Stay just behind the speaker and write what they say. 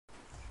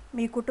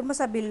మీ కుటుంబ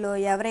సభ్యుల్లో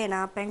ఎవరైనా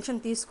పెన్షన్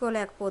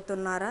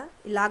తీసుకోలేకపోతున్నారా?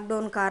 ఈ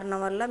లాక్‌డౌన్ కారణం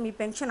వల్ల మీ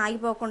పెన్షన్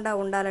ఆగిపోకుండా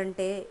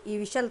ఉండాలంటే ఈ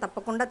విషయాలు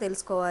తప్పకుండా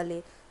తెలుసుకోవాలి.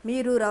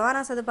 మీరు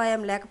రవాణా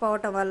సదుపాయం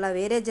లేకపోవటం వల్ల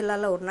వేరే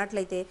జిల్లాలో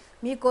ఉన్నట్లయితే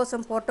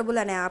మీకోసం పోర్టబుల్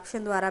అనే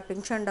ఆప్షన్ ద్వారా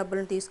పెన్షన్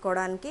డబ్బులను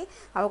తీసుకోవడానికి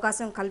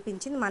అవకాశం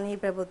కల్పించింది మన ఈ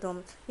ప్రభుత్వం.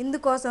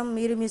 ఇందుకోసం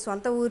మీరు మీ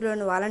సొంత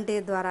ఊరిలోని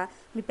వాలంటీర్ ద్వారా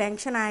మీ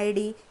పెన్షన్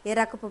ఐడి, ఏ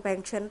రకపు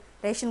పెన్షన్,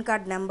 రేషన్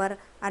కార్డ్ నెంబర్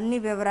అన్ని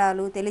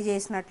వివరాలు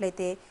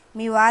తెలియజేసినట్లయితే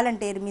మీ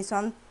వాలంటీర్ మీ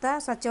సొంత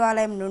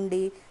సచివాలయం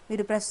నుండి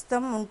మీరు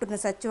ప్రస్తుతం ఉంటున్న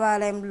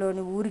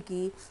సచివాలయంలోని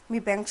ఊరికి మీ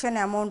పెన్షన్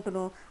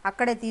అమౌంట్ను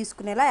అక్కడే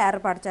తీసుకునేలా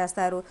ఏర్పాటు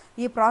చేస్తారు.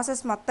 ఈ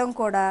ప్రాసెస్ మొత్తం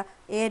కూడా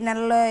ఏ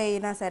నెలలో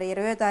అయినా సరే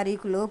 20వ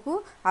తారీఖు లోపు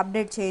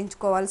అప్డేట్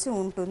చేయించుకోవాల్సి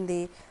ఉంటుంది.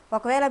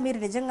 ఒకవేళ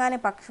మీరు నిజంగానే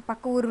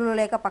పక్క ఊరిలో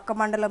లేక పక్క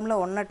మండలంలో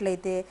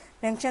ఉన్నట్లయితే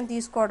పెన్షన్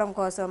తీసుకోవడం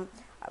కోసం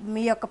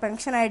మీ యొక్క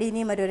పెన్షన్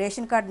ఐడిని మరియు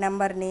రేషన్ కార్డ్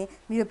నెంబర్ని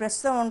మీరు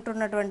ప్రస్తుతం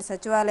ఉంటున్నటువంటి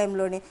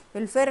సచివాలయంలోని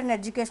వెల్ఫేర్ అండ్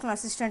ఎడ్యుకేషనల్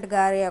అసిస్టెంట్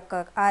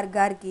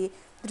గారికి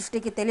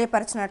దృష్టికి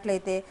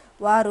తెలియపరిచినట్లయితే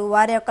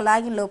వారి యొక్క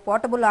లాగిన్లో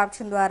పోర్టబుల్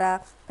ఆప్షన్ ద్వారా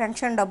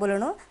పెన్షన్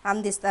డబ్బులను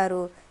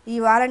అందిస్తారు. ఈ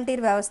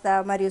వాలంటీర్ వ్యవస్థ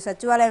మరియు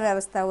సచివాలయ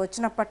వ్యవస్థ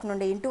వచ్చినప్పటి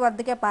నుండి ఇంటి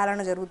వద్దకే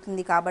పాలన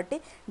జరుగుతుంది కాబట్టి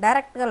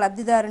డైరెక్ట్గా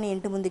లబ్ధిదారుని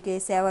ఇంటి ముందుకే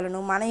సేవలను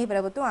మన ఈ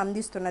ప్రభుత్వం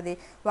అందిస్తున్నది.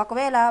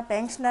 ఒకవేళ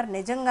పెన్షనర్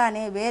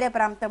నిజంగానే వేరే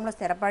ప్రాంతంలో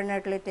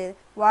స్థిరపడినట్లయితే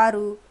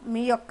వారు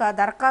మీ యొక్క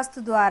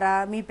దరఖాస్తు ద్వారా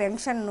మీ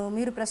పెన్షన్ను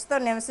మీరు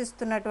ప్రస్తుతం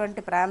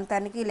నివసిస్తున్నటువంటి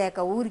ప్రాంతానికి లేక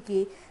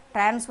ఊరికి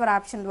ట్రాన్స్ఫర్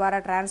ఆప్షన్ ద్వారా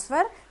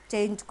ట్రాన్స్ఫర్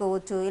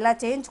చేయించుకోవచ్చు. ఇలా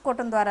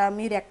చేయించుకోవటం ద్వారా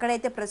మీరు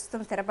ఎక్కడైతే ప్రస్తుతం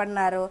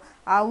స్థిరపడినారో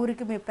ఆ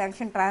ఊరికి మీ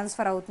పెన్షన్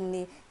ట్రాన్స్ఫర్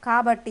అవుతుంది.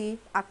 కాబట్టి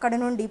అక్కడ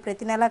నుండి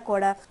ప్రతి నెల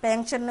కూడా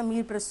పెన్షన్ను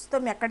మీరు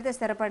ప్రస్తుతం ఎక్కడైతే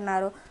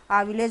స్థిరపడినారో ఆ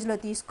విలేజ్లో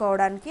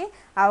తీసుకోవడానికి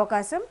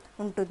అవకాశం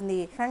ఉంటుంది.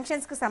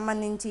 పెన్షన్స్కి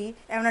సంబంధించి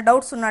ఏమైనా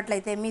డౌట్స్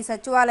ఉన్నట్లయితే మీ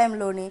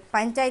సచివాలయంలోని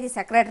పంచాయతీ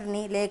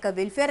సెక్రటరీని లేక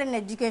వెల్ఫేర్ అండ్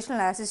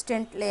ఎడ్యుకేషనల్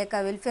అసిస్టెంట్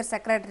లేక వెల్ఫేర్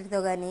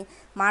సెక్రటరీతో కానీ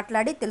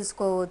మాట్లాడి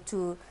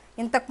తెలుసుకోవచ్చు.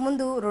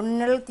 ఇంతకుముందు 2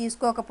 నెలలు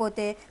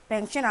తీసుకోకపోతే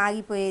పెన్షన్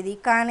ఆగిపోయేది.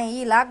 కానీ ఈ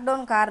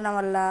లాక్డౌన్ కారణం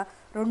వల్ల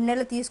 2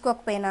 నెలలు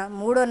తీసుకోకపోయినా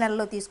 3వ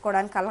నెలలో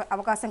తీసుకోవడానికి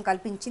అవకాశం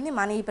కల్పించింది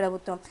మన ఈ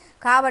ప్రభుత్వం.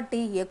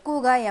 కాబట్టి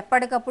ఎక్కువగా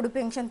ఎప్పటికప్పుడు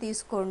పెన్షన్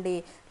తీసుకోండి.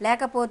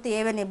 లేకపోతే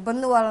ఏవైనా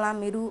ఇబ్బందుల వలన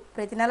మీరు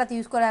ప్రతి నెల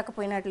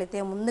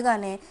తీసుకోలేకపోయినట్లయితే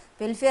ముందుగానే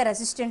వెల్ఫేర్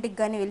అసిస్టెంట్కి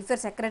కానీ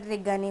వెల్ఫేర్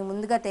సెక్రటరీకి కానీ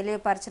ముందుగా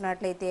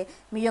తెలియపరిచినట్లయితే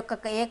మీ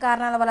యొక్క ఏ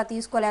కారణాల వల్ల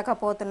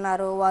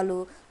తీసుకోలేకపోతున్నారో వాళ్ళు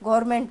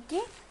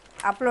గవర్నమెంట్కి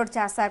అప్లోడ్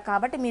చేస్తారు.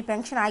 కాబట్టి మీ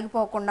పెన్షన్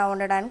ఆగిపోకుండా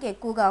ఉండడానికి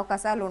ఎక్కువగా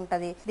అవకాశాలు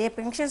ఉంటుంది.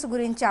 పెన్షన్స్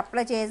గురించి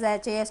అప్లై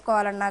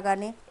చేసుకోవాలన్నా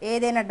కానీ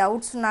ఏదైనా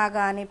డౌట్స్ ఉన్నా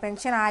కానీ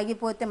పెన్షన్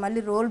ఆగిపోతే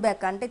మళ్ళీ రోల్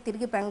బ్యాక్ అంటే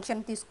తిరిగి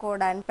పెన్షన్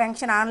తీసుకోవడానికి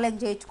పెన్షన్ ఆన్లైన్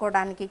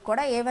చేయించుకోవడానికి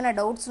కూడా ఏమైనా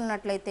డౌట్స్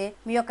ఉన్నట్లయితే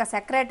మీ యొక్క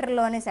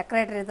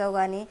సెక్రటరీతో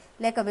కానీ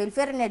లేక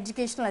వెల్ఫేర్ అండ్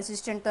ఎడ్యుకేషనల్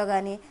అసిస్టెంట్తో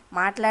కానీ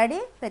మాట్లాడి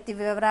ప్రతి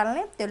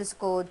వివరాలని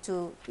తెలుసుకోవచ్చు.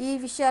 ఈ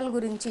విషయాల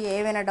గురించి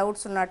ఏవైనా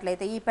డౌట్స్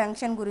ఉన్నట్లయితే ఈ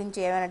పెన్షన్ గురించి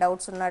ఏమైనా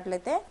డౌట్స్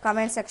ఉన్నట్లయితే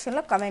కామెంట్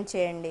సెక్షన్లో కామెంట్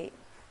చేయండి.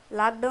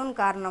 లాక్డౌన్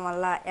కారణం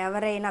వల్ల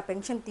ఎవరైనా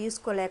పెన్షన్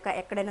తీసుకోలేక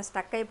ఎక్కడైనా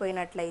స్టక్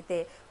అయిపోయినట్లయితే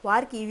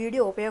వారికి ఈ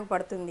వీడియో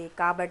ఉపయోగపడుతుంది.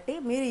 కాబట్టి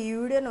మీరు ఈ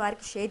వీడియోని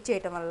వారికి షేర్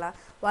చేయటం వల్ల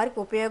వారికి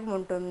ఉపయోగం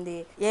ఉంటుంది.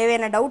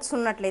 ఏవైనా డౌట్స్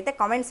ఉన్నట్లయితే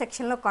కామెంట్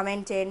సెక్షన్లో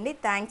కామెంట్ చేయండి.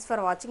 Thanks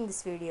for watching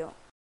this video.